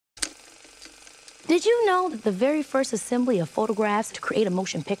Did you know that the very first assembly of photographs to create a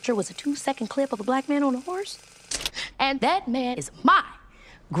motion picture was a 2-second clip of a black man on a horse? And that man is my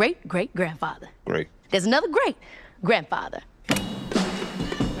great-great-grandfather. Great. There's another great-grandfather.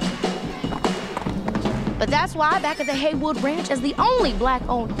 But that's why back at the Haywood Ranch, as the only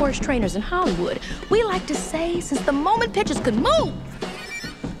black-owned horse trainers in Hollywood, we like to say, since the moment pictures could move,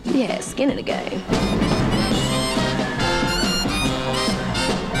 we had skin in the game.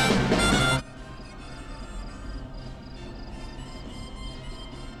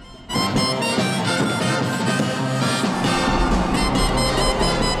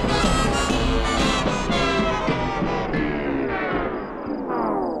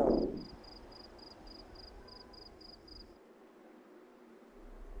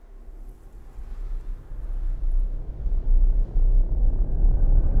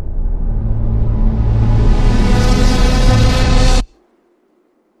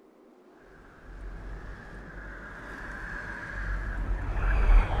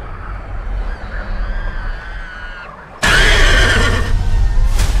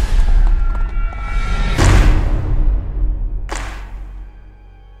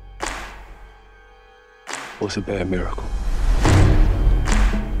 What's a bad miracle?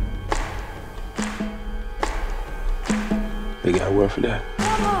 They got a word for that.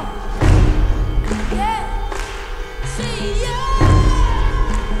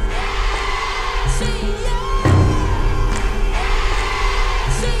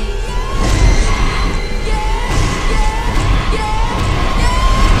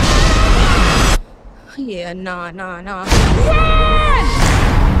 Yeah, nah. Run!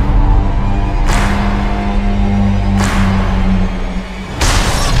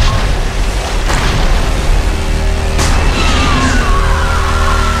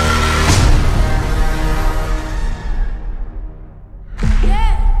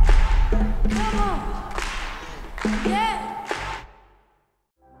 Yeah.